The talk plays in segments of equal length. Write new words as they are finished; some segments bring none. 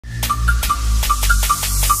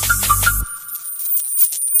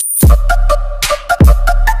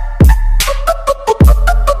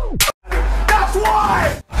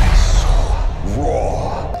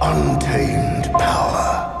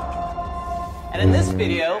And in this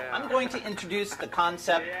video, I'm going to introduce the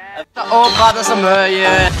concept of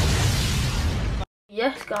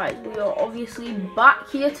Yes guys, we are obviously back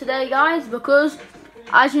here today guys, because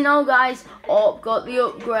as you know guys, AWP got the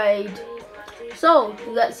upgrade. So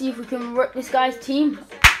let's see if we can rip this guy's team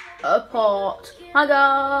apart. Hi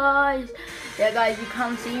guys. Yeah guys, you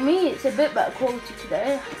can see me. It's a bit better quality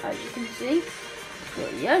today, as you can see.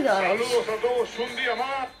 But yeah guys.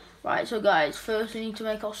 Right, so guys, first we need to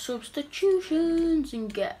make our substitutions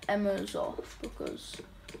and get Emma's off because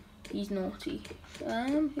he's naughty.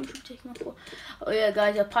 Who should we take him off for? Oh yeah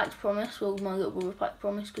guys, I packed Promise. Well, my little brother packed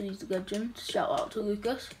Promise because he's the legend. Shout out to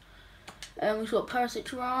Lucas. And we swap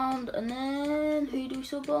Parasite around, and then who do we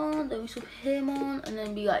sub on? Then we sub him on, and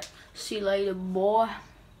then be like, see you later boy.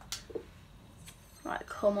 Right,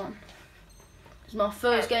 come on. It's my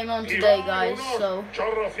first game on today guys, so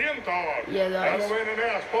yeah guys. What is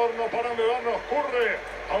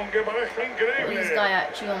this guy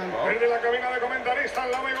actually on about?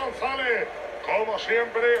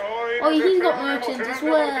 Oh, he's got Mertens as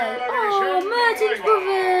well. Oh, Mertens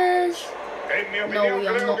brothers. No, we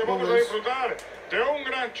are not brothers.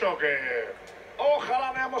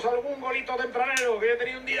 Ojalá veamos algún golito tempranero, que he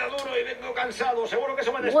tenido un día duro y vengo cansado. Seguro que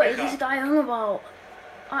eso me despeja. What is this guy on about?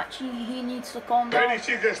 Actually, he needs to calm down.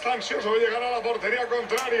 Perisic está ansioso de llegar a la portería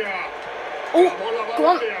contraria. Oh, come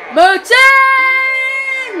on, Mertens!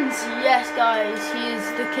 Yes, guys, he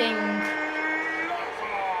is the king.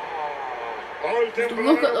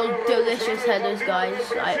 Look at those delicious headers,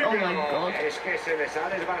 guys. Like, oh my god.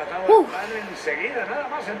 Whew.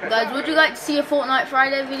 Guys, would you like to see a Fortnite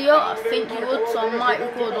Friday video? I think you would, so I might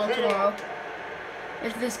record on tomorrow.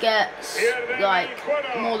 If this gets, like,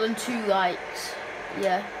 more than 2 likes.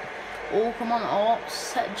 Yeah. Oh, come on,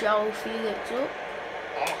 set João Felix up.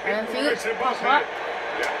 And then Felix, pass back.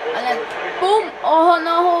 And then, boom! Oh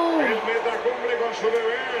no!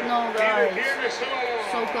 No, guys.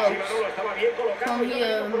 So close. Come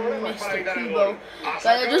here, Mr. Kubo. Guys,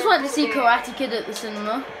 I just went to see Karate Kid at the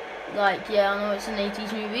cinema. Like, yeah, I know it's an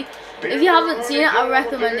 80s movie. If you haven't seen it, I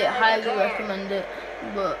recommend it. Highly recommend it.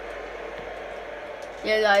 But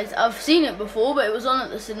yeah guys, I've seen it before, but it was on at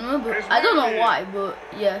the cinema, but I don't know why, but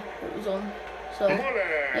yeah, it was on. So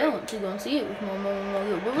yeah, I want to go and see it with my mum and my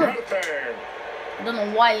little brother. I don't know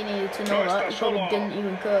why he needed to know that, he probably didn't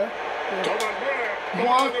even care.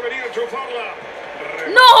 What?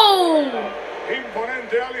 No!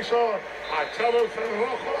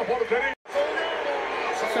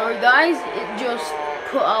 Sorry guys, it just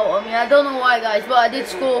cut out on me. I don't know why guys, but I did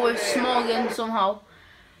score with Smalling somehow.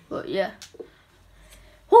 But yeah.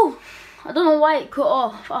 Oh, I don't know why it cut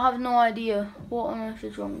off. I have no idea. What on earth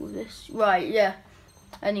is wrong with this? Right, yeah.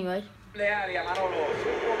 Anyway. Oh.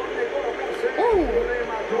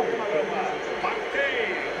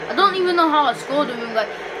 I don't even know how I scored with him. Like,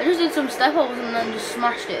 I just did some step overs and then just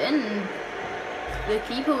smashed it in. And the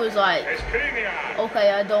keeper was like,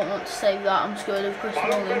 okay, I don't want to save that. I'm scared of Chris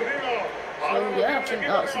Smalling. So yeah, I think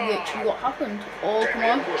that's literally what happened. Oh, come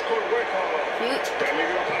on. Felix.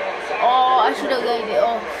 Oh, I should have laid it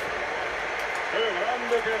off.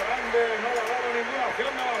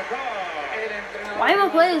 Why are my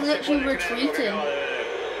players literally retreating?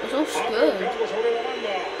 I'm so scared.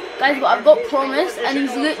 Guys, but I've got Promise, and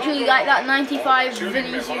he's literally like that 95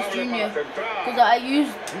 Vinicius Jr. Because I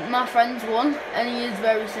used my friend's one, and he is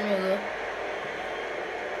very similar.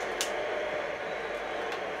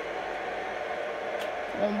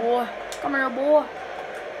 Come on, boy. Come here, boy.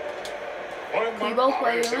 Kubo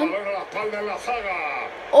playing him.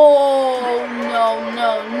 Oh,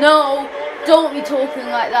 no. Don't be talking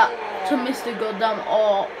like that to Mr. Goddamn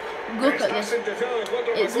AWP. Look at this.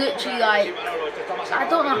 It's literally like, I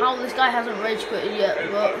don't know how this guy hasn't rage quitted yet,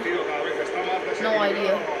 but no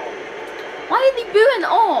idea. Why are they booing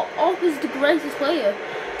AWP? AWP is the greatest player.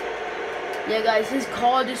 Yeah guys, his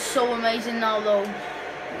card is so amazing now though.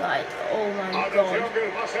 Like, oh my god.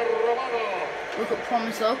 Look at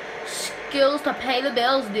Promise though. Skills to pay the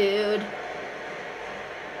bills, dude.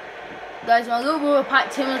 Guys, my little brother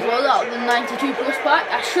packed him as well out of the 92 plus pack.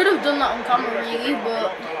 I should have done that on camera really,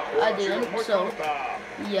 but I didn't, so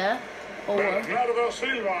yeah. Oh well.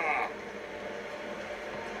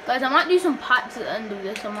 Guys, I might do some packs at the end of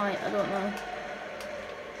this, I don't know.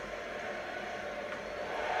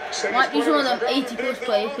 I might do some of them 80 plus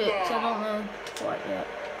player picks, I don't know quite yet.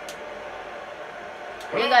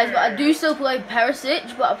 Yeah guys, but I do still play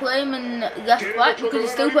Perisic, but I play him in left back because he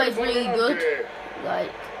still plays really good.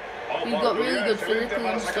 Like, he's got really good physical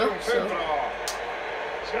and stuff, so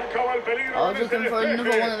I was looking for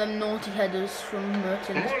another one of them naughty headers from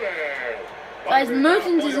Mertens. Guys,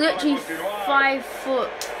 Mertens is literally 5'6",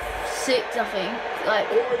 6, I think. Like,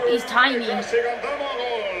 he's tiny.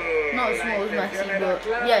 Not as small as Messi, but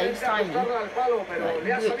yeah, he's tiny. Like,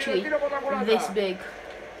 literally this big.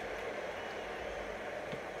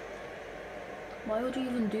 Why would you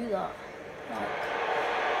even do that? Like,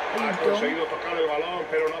 are you dumb?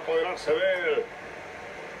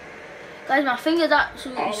 Guys, my finger's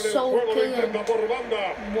absolutely so killing.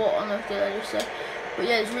 What on earth did I just say? But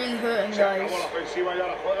yeah, it's really hurting, guys.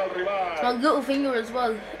 My little finger as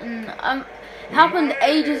well. And it happened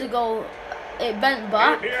ages ago. It bent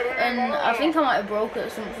back, and I think I might have broke it or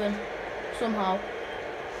something. Somehow.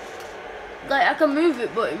 Like, I can move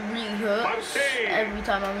it, but it really hurts every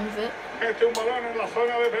time I move it.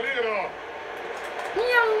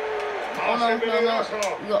 Oh no,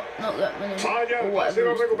 not that many. Or whatever.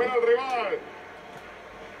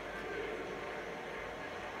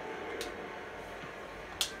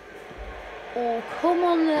 Oh, come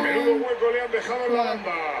on then. Come on.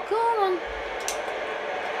 Come on.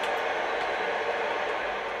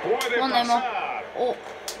 Come on, Neymar. Oh.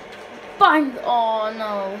 Bang. Oh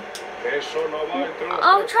no.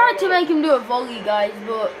 I'll try to make him do a volley, guys,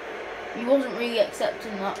 but he wasn't really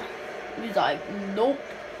accepting that. He was like, nope.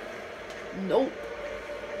 Nope.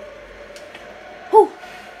 Whew.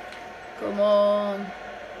 Come on.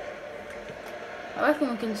 I reckon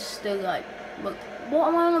we can still, like, look, what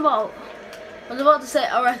am I on about? I was about to say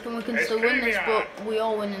I reckon we can still win this, but we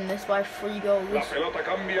are winning this by 3 goals.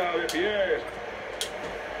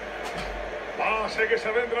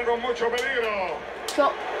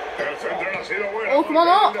 Shot. Oh, come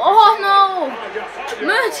on. Oh no!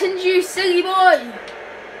 Mertens, you silly boy!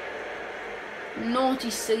 Naughty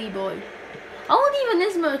silly boy. How old even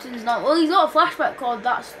is Mertens now? Well, he's got a flashback card,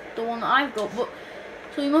 that's the one that I've got, but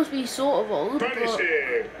so he must be sort of old, but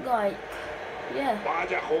like, yeah.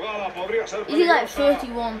 Is he like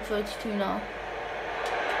 31, 32 now?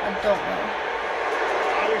 I don't know.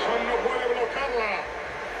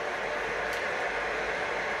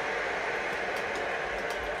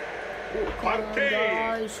 Oh, come on,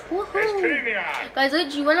 guys. Woohoo! Guys,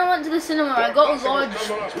 literally, when I went to the cinema, I got a large,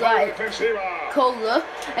 like, cola.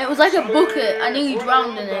 And it was like a bucket. I nearly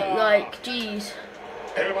drowned in it. Like, jeez.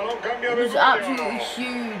 It was absolutely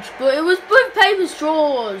huge. But it was with paper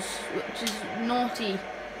straws, which is naughty.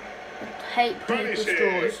 I hate paper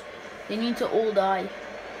straws. They need to all die.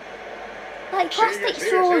 Like plastic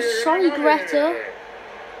straws. Sorry, Greta.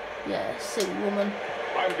 Yeah, silly woman.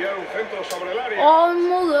 Oh,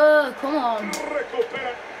 mother, come on.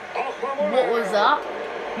 What was that?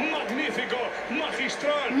 Magnífico.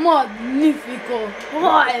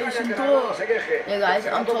 Right, yeah, guys,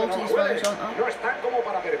 I'm totally Spanish, aren't I?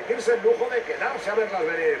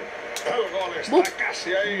 Boop.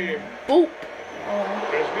 Boop.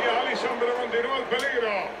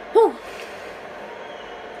 Oh.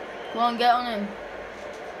 Come on, get on him.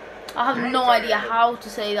 I have no idea how to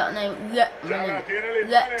say that name. Let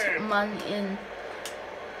man in.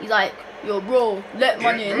 He's like, yo bro, let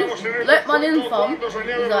man in. Let man in, fam. He's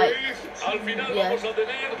like, yeah. He's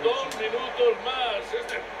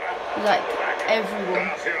like, everyone.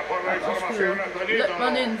 Like, that's cool. Let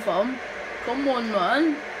man in, fam. Come on,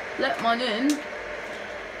 man. Let man in.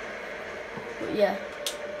 But yeah.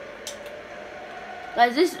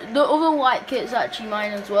 Guys, the other white kit's actually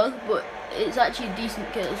mine as well, but it's actually a decent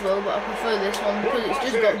kit as well, but I prefer this one because it's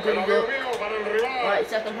just got good look. Right,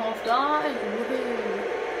 second half, guys.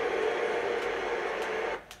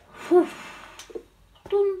 Woohoo!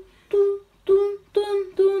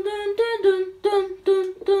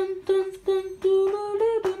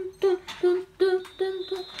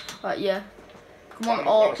 Right, yeah. Come on,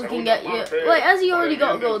 Orc, we can get you. Wait, has he already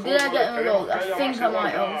got a goal? Did I get him a goal? I think I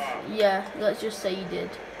might have. Yeah, let's just say he did.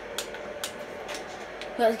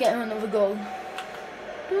 Let's get him another goal.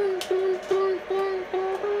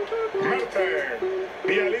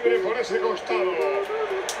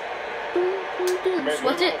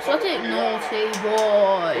 Sweat it, naughty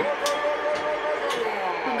boy.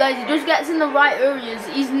 But guys, he just gets in the right areas.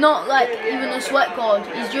 He's not like even a sweat card.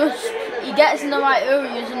 He gets in the right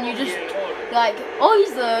areas and you just like, oh,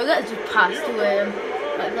 he's there, let's just pass to him.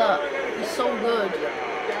 Like that. He's so good.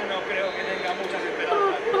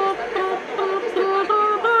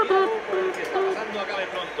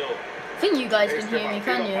 I think you guys can hear me,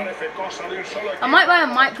 can you? I might buy a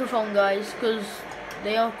microphone, guys, because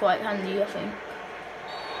they are quite handy, I think.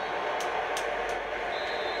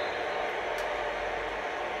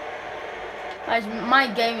 Guys, my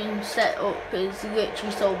gaming setup is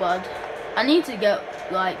literally so bad. I need to get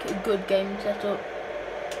like a good gaming setup.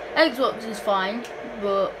 Xbox is fine,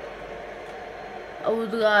 but I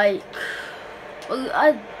would like, well,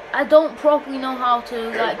 I don't properly know how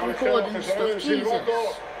to like record and stuff. Jesus,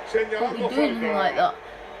 can't be doing anything like that.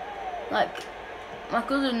 Like, my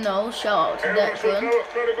cousin knows. Shout out to Declan.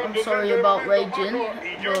 I'm sorry about raging,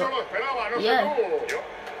 but yeah.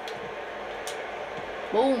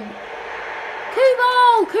 Boom.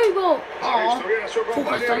 Kubo! Aw,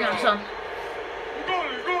 focus on your son.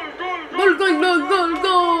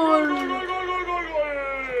 Gol!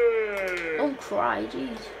 Don't cry,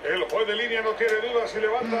 jeez. El juez de línea no tiene dudas y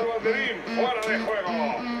levanta el banderín. Fuera de juego.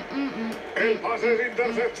 El pase es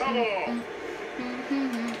interceptado.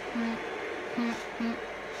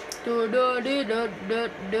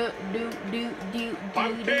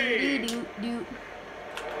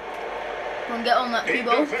 Come on, get on that,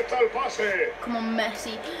 Kubo. Come on,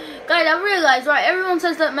 Messi. Guys, I realised, right, everyone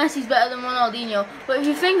says that Messi's better than Ronaldinho. But if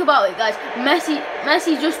you think about it, guys,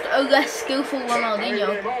 Messi's just a less skillful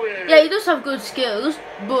Ronaldinho. Yeah, he does have good skills,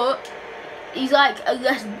 but he's like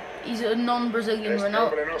he's a non-Brazilian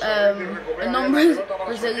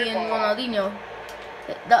Ronaldinho.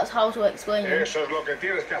 That's how to explain it. Eso es lo que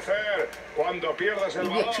tienes que hacer cuando pierdas el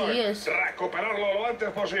balón. Recuperarlo lo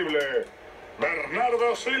antes posible.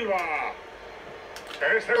 Bernardo Silva.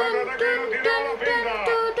 Este contraataque no tiene la pinta.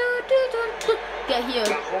 Get here.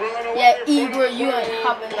 Yeah, Ibra, you ain't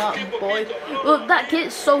having that, boy. Look, that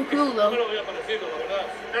kit's so cool though.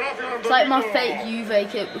 It's like my fake Juve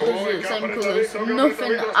kit because it's the same colours.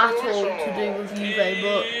 Nothing at all to do with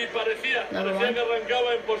Juve, but never mind.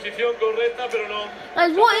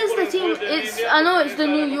 Guys, what is the team? I know it's the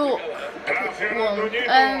New York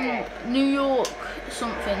one. New York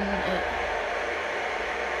something.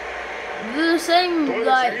 They're the same,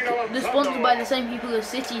 like, they're sponsored by the same people as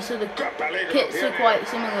City, so the kits are quite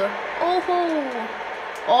similar.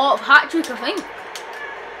 Oh, hat-trick, I think.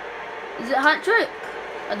 Is it hat-trick?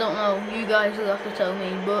 I don't know, you guys will have to tell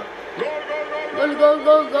me, but...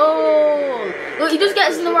 Goal! Look, he just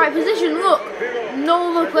gets in the right position, look!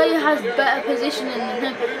 No other player has better positioning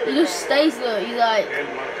than him. He just stays there, he's like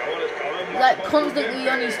constantly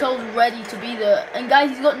on his toes, ready to be there. And guys,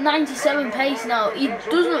 he's got 97 pace now. He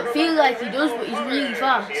doesn't feel like he does, but he's really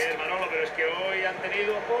fast.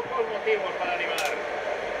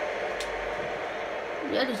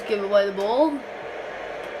 Yeah, just give away the ball.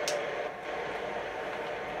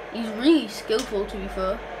 He's really skillful, to be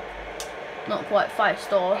fair. Not quite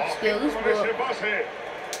 5-star skills, but...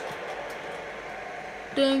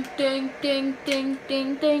 Ding, ding, ding, ding,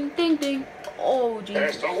 ding, ding, ding, ding. Oh,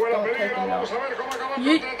 Jesus. Don't take him out.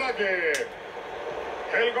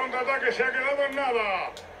 El contraataque se ha quedado en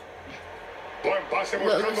nada. Buen pase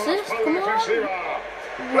buscando la espalda defensiva.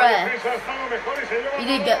 Rare. He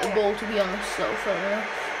did get the ball, to be honest, so fair enough.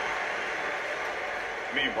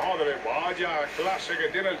 Mi madre, vaya clase que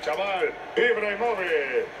tiene el chaval. Ibra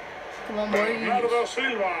inmóvil. Come on, boys. Bernardo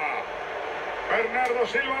Silva. Bernardo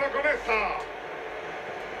Silva lo conecta.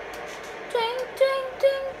 Ding, ding,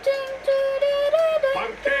 ding, ding, ding, ding,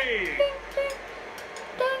 Martín.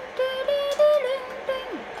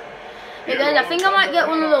 Hey guys, I think I might get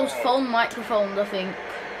one of those phone microphones, I think.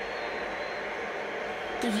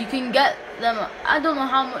 Because you can get them, I don't know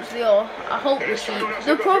how much they are, I hope they're cheap.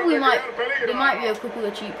 There might be a couple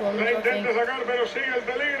of cheap ones, I think.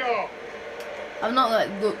 I've not like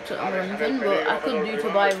looked at them or anything, but I could do to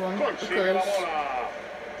buy one, because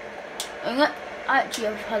actually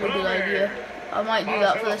I've had a good idea. I might do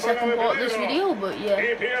that for the second part of this video, but yeah.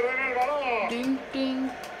 Ding, ding,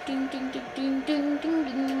 ding, ding, ding, ding, ding, ding, ding,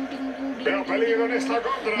 ding, ding, ding.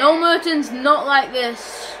 No, Mertens, not like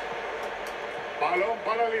this.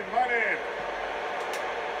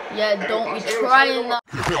 Yeah, don't be trying that.